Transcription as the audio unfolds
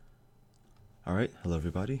All right, hello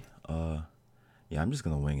everybody. Yeah, I'm just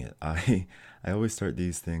gonna wing it. I always start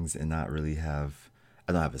these things and not really have.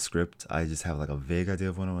 I don't have a script. I just have like a vague idea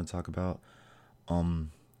of what I want to talk about.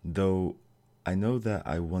 Though I know that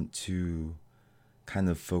I want to kind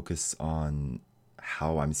of focus on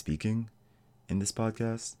how I'm speaking in this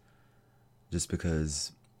podcast, just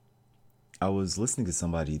because I was listening to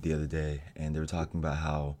somebody the other day and they were talking about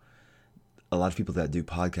how a lot of people that do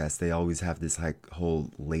podcasts, they always have this like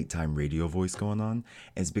whole late time radio voice going on.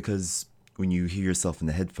 And it's because when you hear yourself in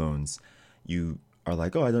the headphones, you are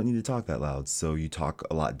like, oh, I don't need to talk that loud. So you talk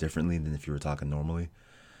a lot differently than if you were talking normally.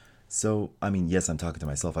 So, I mean, yes, I'm talking to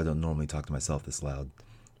myself. I don't normally talk to myself this loud.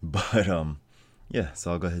 But, yeah,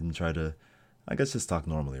 so I'll go ahead and try to, I guess, just talk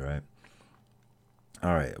normally, right?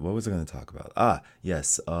 All right, what was I going to talk about?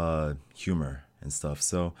 Yes, humor and stuff.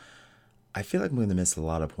 So, I feel like I'm going to miss a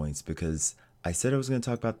lot of points because I said I was going to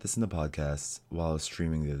talk about this in the podcast while I was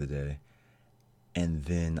streaming the other day. And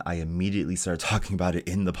then I immediately started talking about it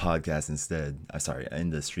in the podcast instead. I'm sorry,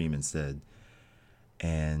 in the stream instead.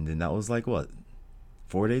 And then that was like, what,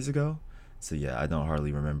 4 days ago? So yeah, I don't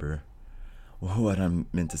hardly remember what I'm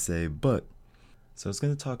meant to say. But so I was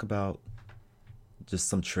going to talk about just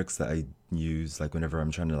some tricks that I use, like whenever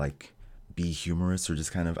I'm trying to like be humorous or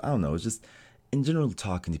just kind of, I don't know, it's just in general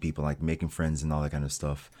talking to people, like making friends and all that kind of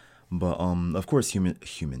stuff. But of course,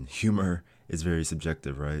 humor is very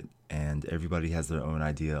subjective, right? And everybody has their own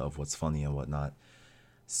idea of what's funny and whatnot.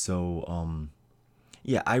 So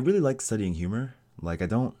yeah, I really like studying humor. Like I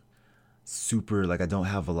don't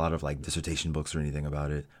have a lot of like dissertation books or anything about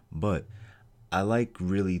it, but I like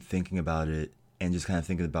really thinking about it and just kind of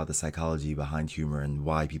thinking about the psychology behind humor and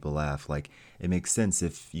why people laugh. Like, it makes sense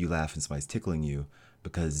if you laugh and somebody's tickling you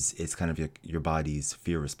because it's kind of your body's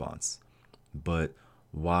fear response. But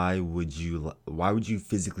why would you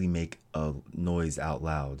physically make a noise out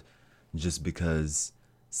loud just because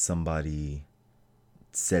somebody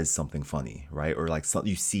says something funny, right? Or like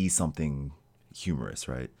you see something humorous,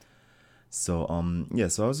 right? So yeah,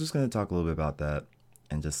 so I was just going to talk a little bit about that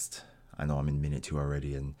and just I know I'm in minute 2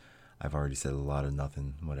 already and I've already said a lot of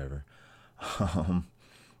nothing, whatever. um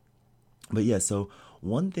but yeah, so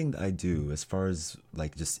one thing that I do as far as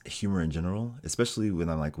like just humor in general, especially when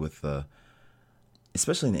I'm like with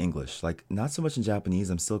especially in English, like not so much in Japanese.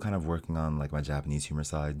 I'm still kind of working on like my Japanese humor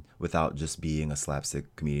side without just being a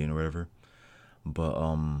slapstick comedian or whatever. But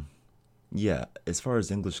yeah, as far as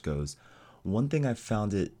English goes, one thing I've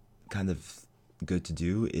found it kind of good to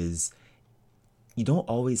do is you don't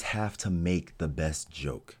always have to make the best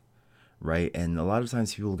joke, right? And a lot of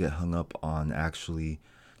times people get hung up on actually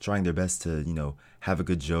trying their best to, have a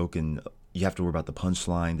good joke, and you have to worry about the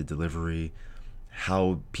punchline, the delivery,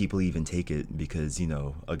 how people even take it because,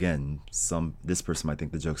 again, this person might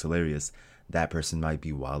think the joke's hilarious, that person might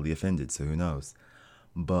be wildly offended, so who knows.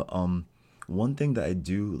 But one thing that I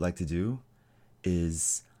do like to do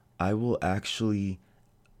is I will actually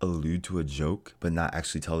allude to a joke but not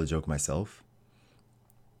actually tell the joke myself.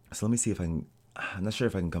 So let me see if I can. I'm not sure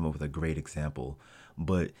if I can come up with a great example,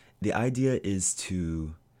 but the idea is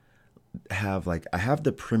to have like I have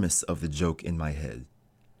the premise of the joke in my head,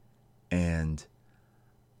 and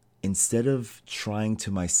instead of trying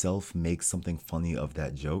to myself make something funny of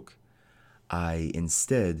that joke, I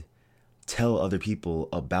instead tell other people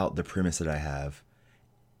about the premise that I have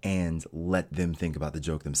and let them think about the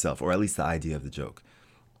joke themselves, or at least the idea of the joke.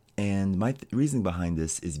 And my reasoning behind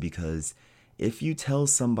this is because if you tell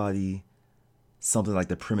somebody something like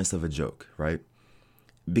the premise of a joke, right?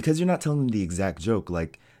 Because you're not telling them the exact joke,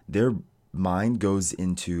 like their mind goes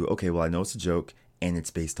into, okay, well, I know it's a joke and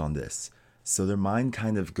it's based on this. So their mind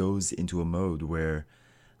kind of goes into a mode where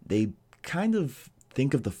they kind of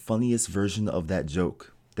think of the funniest version of that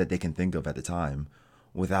joke that they can think of at the time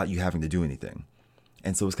without you having to do anything.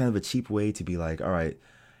 And so it's kind of a cheap way to be like, all right,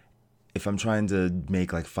 if I'm trying to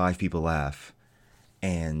make like 5 people laugh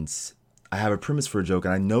and I have a premise for a joke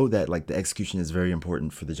and I know that like the execution is very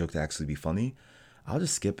important for the joke to actually be funny, I'll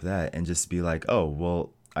just skip that and just be like, oh, well,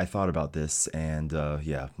 I thought about this and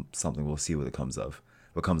yeah, something, we'll see what comes of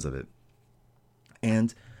it.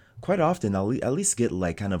 And quite often I'll at least get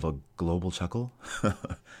like kind of a global chuckle,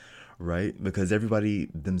 right? Because everybody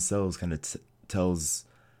themselves kind of tells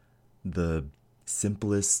the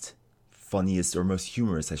simplest, funniest, or most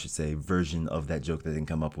humorous, I should say, version of that joke that they can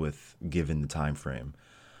come up with given the time frame.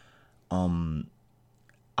 I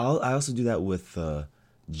also do that with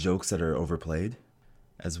jokes that are overplayed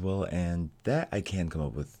as well, and that I can come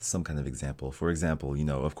up with some kind of example. For example,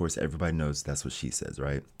 of course, everybody knows that's what she says,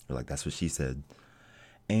 right? Or like that's what she said.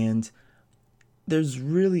 And there's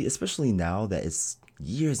really, especially now that it's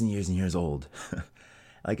years and years and years old,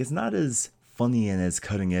 like it's not as funny and as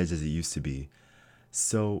cutting edge as it used to be.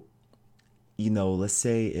 So, let's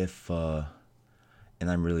say if and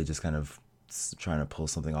I'm really just kind of trying to pull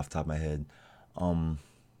something off the top of my head. Um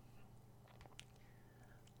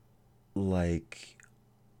like,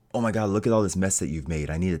 oh my god, look at all this mess that you've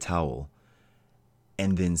made. I need a towel.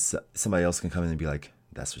 And then somebody else can come in and be like,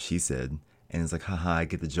 that's what she said. And it's like, haha, I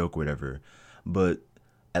get the joke, whatever. But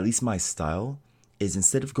at least my style is,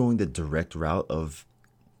 instead of going the direct route of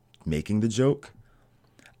making the joke,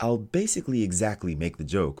 I'll basically exactly make the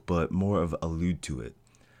joke, but more of allude to it.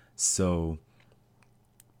 So,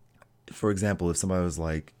 for example, if somebody was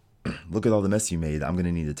like, look at all the mess you made, I'm going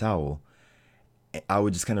to need a towel, I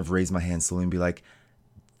would just kind of raise my hand slowly and be like,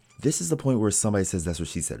 this is the point where somebody says that's what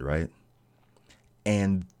she said, right?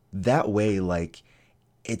 And that way, like,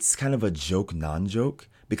 it's kind of a joke, non joke,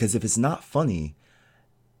 because if it's not funny,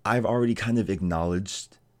 I've already kind of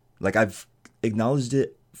I've acknowledged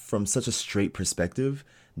it from such a straight perspective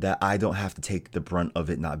that I don't have to take the brunt of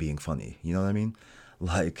it not being funny. You know what I mean?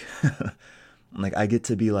 Like, like I get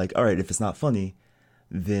to be like, all right, if it's not funny,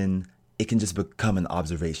 then it can just become an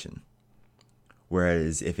observation.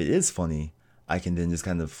 Whereas if it is funny, I can then just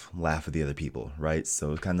kind of laugh at the other people, right?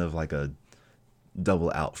 So it's kind of like a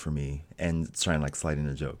double out for me, and trying to like slide in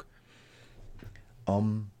a joke.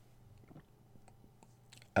 Um,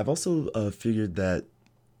 I've also figured that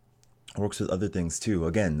works with other things too.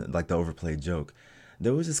 Again, like the overplayed joke.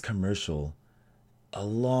 There was this commercial a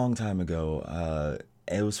long time ago.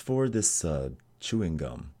 It was for this chewing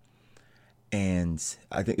gum, and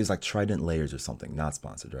I think it was like Trident Layers or something. Not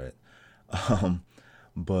sponsored, right? Um,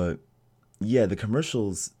 but yeah, the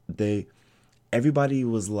commercials, they everybody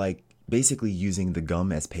was like basically using the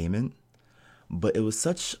gum as payment, but it was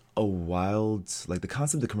such a wild, like, the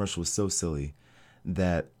concept of the commercial was so silly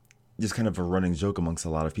that just kind of a running joke amongst a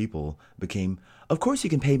lot of people became, of course you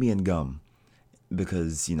can pay me in gum.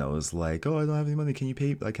 Because, it's like, oh, I don't have any money. Can you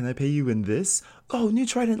pay, like, can I pay you in this? Oh, new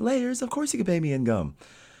Trident Layers. Of course you can pay me in gum.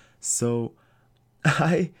 So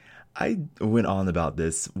I I went on about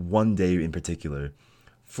this one day in particular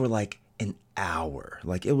for like an hour.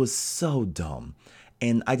 Like, it was so dumb.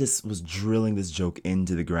 And I just was drilling this joke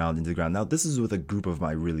into the ground. Now, this is with a group of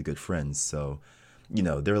my really good friends. So,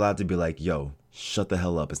 they're allowed to be like, yo, shut the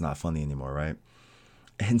hell up. It's not funny anymore, right?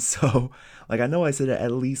 And so, like, I know I said it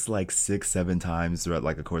at least like six, seven times throughout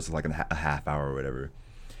like a course of like a half hour or whatever.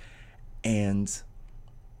 And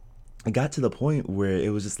it got to the point where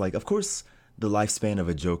it was just like, of course, the lifespan of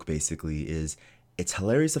a joke basically is it's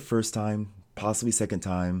hilarious the first time, possibly second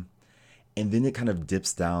time, and then it kind of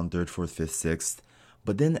dips down third, fourth, fifth, sixth.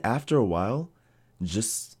 But then after a while,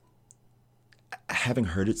 just having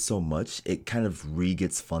heard it so much, it kind of re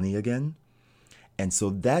gets funny again. And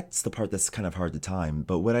so that's the part that's kind of hard to time.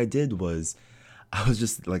 But what I did was, I was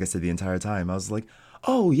just, like I said, the entire time, I was like,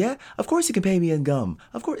 oh, yeah, of course you can pay me in gum.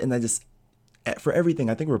 Of course. And I just, for everything,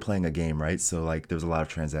 I think we are playing a game, right? So, like, there was a lot of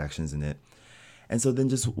transactions in it. And so then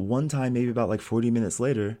just one time, maybe about like 40 minutes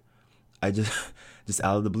later, I just, just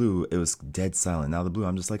out of the blue, it was dead silent. Out of the blue,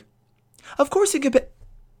 I'm just like, of course you can pay.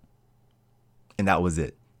 And that was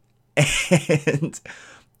it. And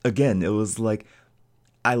again, it was like,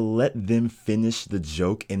 I let them finish the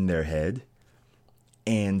joke in their head.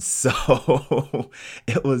 And so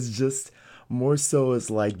it was just more so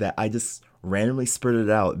as like that I just randomly spurted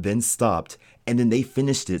it out, then stopped, and then they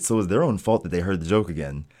finished it. So it was their own fault that they heard the joke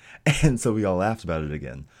again. And so we all laughed about it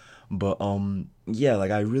again. But yeah,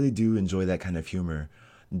 like, I really do enjoy that kind of humor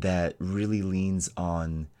that really leans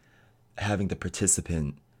on having the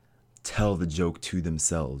participant tell the joke to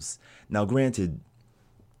themselves. Now, granted,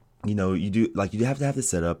 you do, like, you have to have the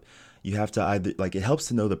setup. You have to either, like, it helps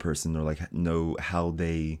to know the person, or like know how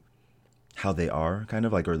they are, kind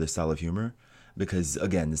of like, or their style of humor, because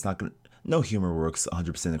again, it's not gonna, no humor works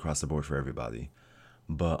 100% across the board for everybody.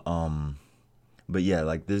 But yeah,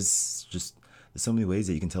 like, there's so many ways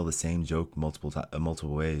that you can tell the same joke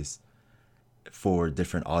multiple ways for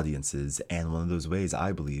different audiences. And one of those ways,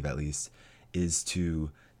 I believe at least, is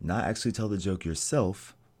to not actually tell the joke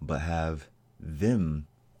yourself, but have them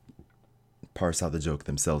parse out the joke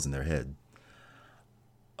themselves in their head.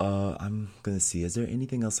 I'm gonna see. Is there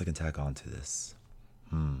anything else I can tack on to this?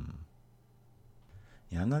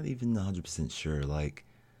 Yeah, I'm not even 100% sure. Like,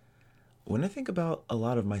 when I think about a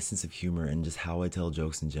lot of my sense of humor and just how I tell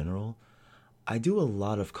jokes in general, I do a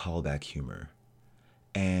lot of callback humor.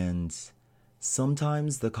 And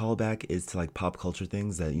sometimes the callback is to like pop culture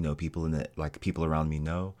things that, people in it, like people around me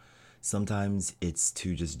know. Sometimes it's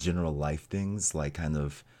to just general life things, like, kind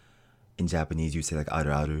of, in Japanese you say like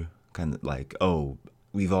aru aru, kind of like, oh,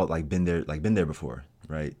 we've all like been there before,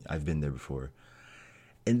 right? I've been there before.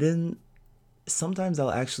 And then sometimes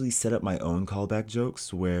I'll actually set up my own callback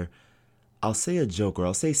jokes where I'll say a joke or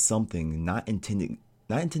I'll say something not intending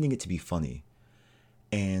it to be funny.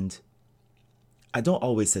 And I don't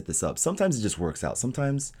always set this up. Sometimes it just works out.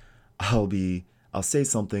 Sometimes I'll say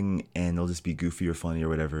something and it'll just be goofy or funny or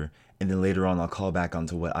whatever. And then later on I'll call back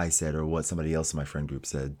onto what I said or what somebody else in my friend group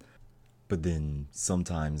said. But then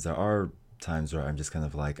sometimes there are times where I'm just kind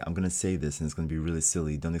of like, I'm gonna say this and it's gonna be really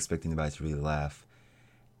silly. Don't expect anybody to really laugh.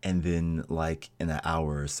 And then like in an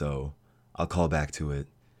hour or so, I'll call back to it.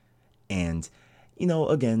 And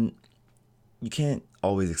again, you can't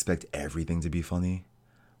always expect everything to be funny,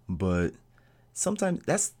 but sometimes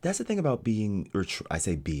that's the thing about being, or I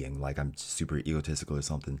say being like I'm super egotistical or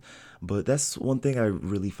something, but that's one thing I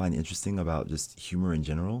really find interesting about just humor in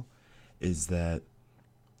general, is that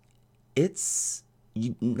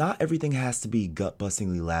not everything has to be gut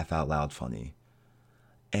bustingly laugh out loud funny.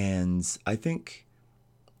 And I think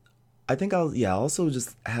I'll also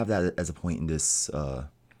just have that as a point in this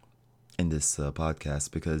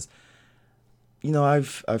podcast, because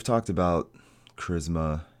I've talked about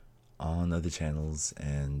charisma on other channels,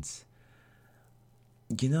 and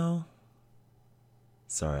you know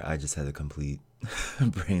sorry, I just had a complete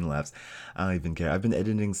brain lapse. I don't even care. I've been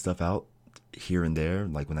editing stuff out here and there,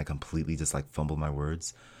 like when I completely just like fumble my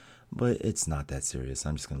words, but it's not that serious.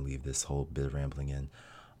 I'm just gonna leave this whole bit of rambling in.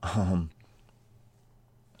 um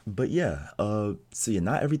but yeah, so yeah,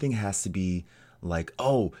 not everything has to be like,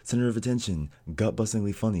 oh, center of attention, gut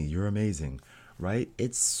bustingly funny, you're amazing, right?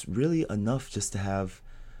 It's really enough just to have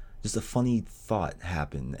just a funny thought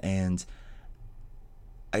happen. And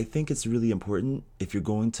I think it's really important, if you're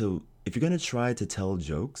going to try to tell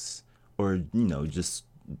jokes, or just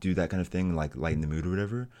do that kind of thing, like lighten the mood or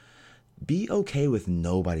whatever, be okay with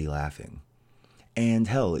nobody laughing. And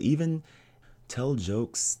hell, even tell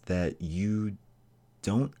jokes that you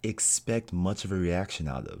don't expect much of a reaction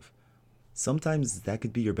out of. Sometimes that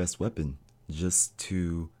could be your best weapon, just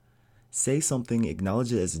to say something,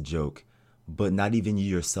 acknowledge it as a joke, but not even you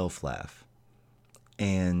yourself laugh.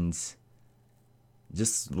 And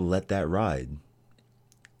just let that ride.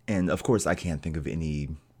 And of course, I can't think of any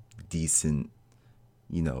decent,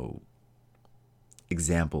 you know,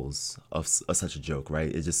 examples of such a joke,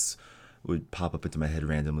 right? It just would pop up into my head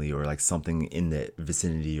randomly, or like something in the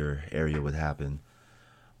vicinity or area would happen.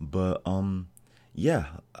 But yeah,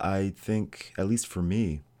 I think, at least for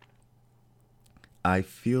me, I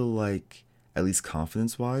feel like, at least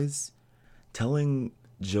confidence wise, telling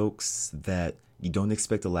jokes that you don't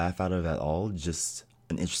expect a laugh out of at all, just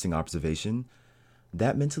an interesting observation,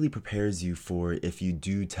 that mentally prepares you for if you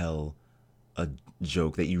do tell a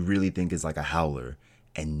joke that you really think is like a howler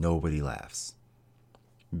and nobody laughs.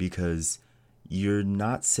 Because you're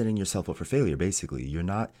not setting yourself up for failure, basically. You're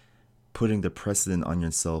not putting the precedent on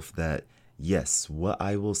yourself that, yes, what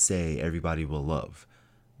I will say, everybody will love.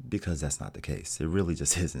 Because that's not the case. It really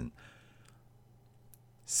just isn't.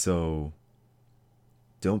 So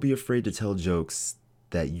don't be afraid to tell jokes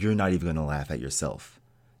that you're not even going to laugh at yourself.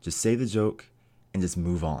 Just say the joke and just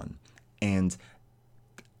move on. And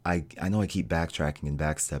I know I keep backtracking and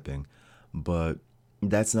backstepping, but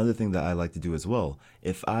that's another thing that I like to do as well.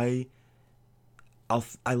 I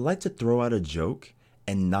like to throw out a joke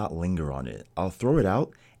and not linger on it. I'll throw it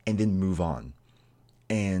out and then move on.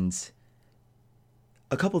 And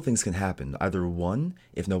a couple things can happen. Either one,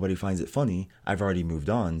 if nobody finds it funny, I've already moved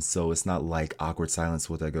on, so it's not like awkward silence.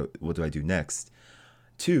 What do I do next?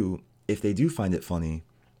 Two, if they do find it funny,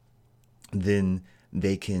 then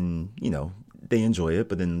they can, they enjoy it,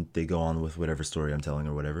 but then they go on with whatever story I'm telling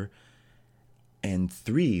or whatever. And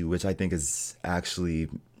three, which I think is actually,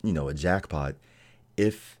 a jackpot,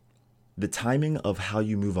 if the timing of how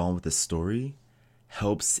you move on with the story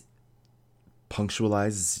helps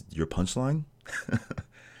punctualize your punchline.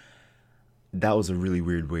 That was a really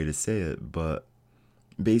weird way to say it, but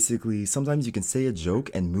basically, sometimes you can say a joke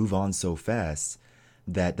and move on so fast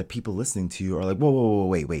that the people listening to you are like, whoa, whoa, whoa,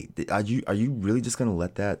 wait, are you really just gonna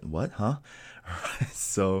let that, what, huh?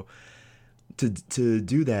 So to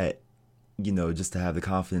do that, just to have the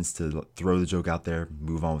confidence to throw the joke out there,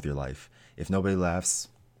 move on with your life. If nobody laughs,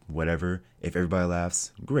 whatever. If everybody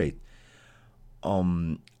laughs, great.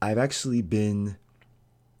 I've actually been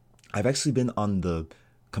on the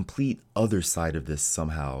complete other side of this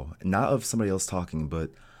somehow. Not of somebody else talking, but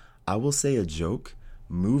I will say a joke,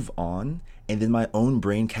 move on, and then my own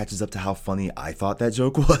brain catches up to how funny I thought that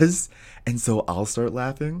joke was, and so I'll start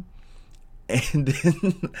laughing. And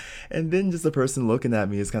then and then just the person looking at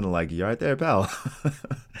me is kind of like, "You're right there, pal."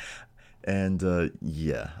 And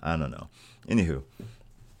yeah, I don't know. Anywho,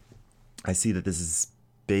 I see that this is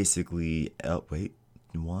basically. Oh wait,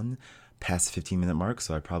 51, past the 15-minute mark,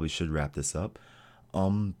 so I probably should wrap this up.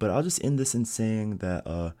 But I'll just end this in saying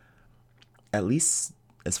that at least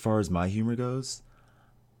as far as my humor goes,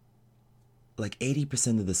 like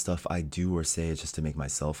 80% of the stuff I do or say is just to make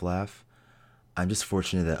myself laugh. I'm just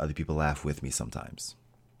fortunate that other people laugh with me sometimes.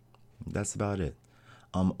 That's about it.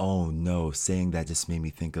 Oh no, saying that just made me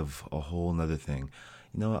think of a whole nother thing.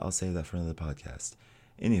 You know what? I'll save that for another podcast.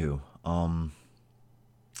 Anywho,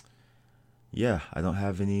 yeah, I don't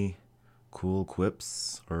have any cool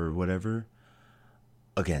quips or whatever.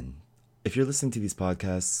 Again, if you're listening to these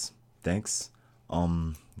podcasts, thanks.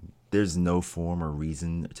 Um, there's no form or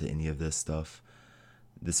reason to any of this stuff.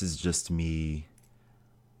 This is just me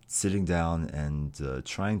sitting down and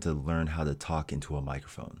trying to learn how to talk into a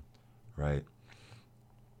microphone, right?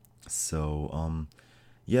 So,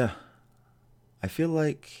 yeah, I feel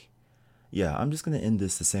like, yeah, I'm just gonna end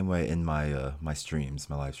this the same way in my my streams,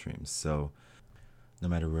 my live streams. So, no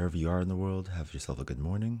matter wherever you are in the world, have yourself a good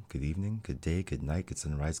morning, good evening, good day, good night, good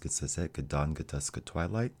sunrise, good sunset, good dawn, good dusk, good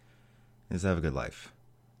twilight, and just have a good life.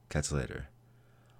 Catch you later.